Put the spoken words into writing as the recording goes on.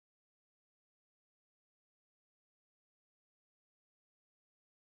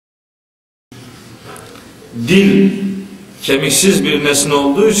dil kemiksiz bir nesne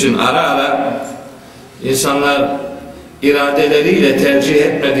olduğu için ara ara insanlar iradeleriyle tercih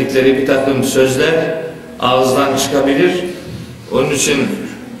etmedikleri bir takım sözler ağızdan çıkabilir. Onun için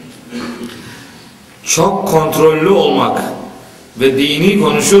çok kontrollü olmak ve dini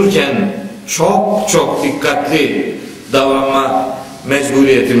konuşurken çok dikkatli davranma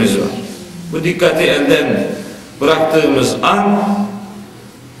mecburiyetimiz var. Bu dikkati elden bıraktığımız an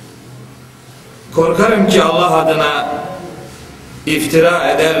korkarım ki Allah adına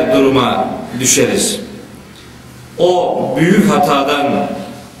iftira eder duruma düşeriz. O büyük hatadan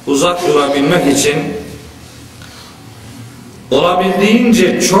uzak durabilmek için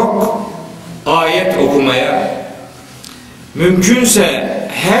olabildiğince çok ayet okumaya, mümkünse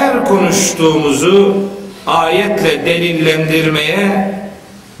her konuştuğumuzu ayetle delillendirmeye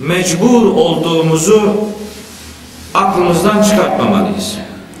mecbur olduğumuzu aklımızdan çıkartmamalıyız.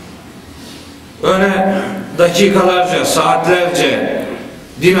 Öyle dakikalarca, saatlerce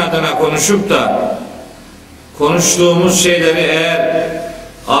din adına konuşup da konuştuğumuz şeyleri eğer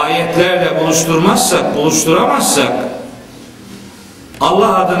ayetlerle buluşturamazsak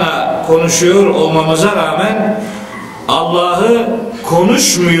Allah adına konuşuyor olmamıza rağmen Allah'ı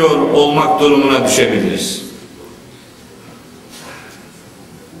konuşmuyor olmak durumuna düşebiliriz.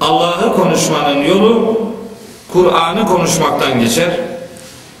 Allah'ı konuşmanın yolu Kur'an'ı konuşmaktan geçer.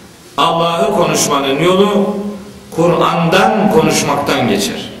 Allah'ı konuşmanın yolu Kur'an'dan konuşmaktan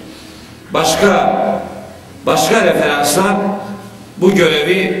geçer. Başka referanslar bu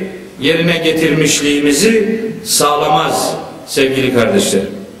görevi yerine getirmişliğimizi sağlamaz sevgili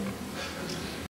kardeşlerim.